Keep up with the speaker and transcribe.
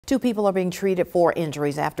Two people are being treated for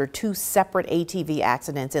injuries after two separate ATV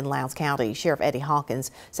accidents in Lowndes County. Sheriff Eddie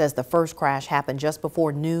Hawkins says the first crash happened just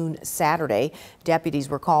before noon Saturday. Deputies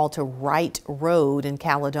were called to Wright Road in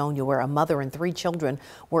Caledonia, where a mother and three children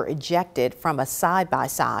were ejected from a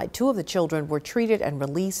side-by-side. Two of the children were treated and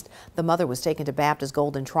released. The mother was taken to Baptist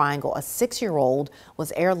Golden Triangle. A 6-year-old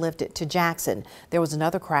was airlifted to Jackson. There was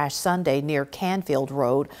another crash Sunday near Canfield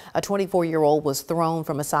Road. A 24-year-old was thrown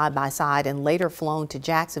from a side-by-side and later flown to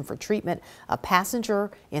Jackson for treatment. A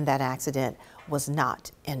passenger in that accident was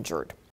not injured.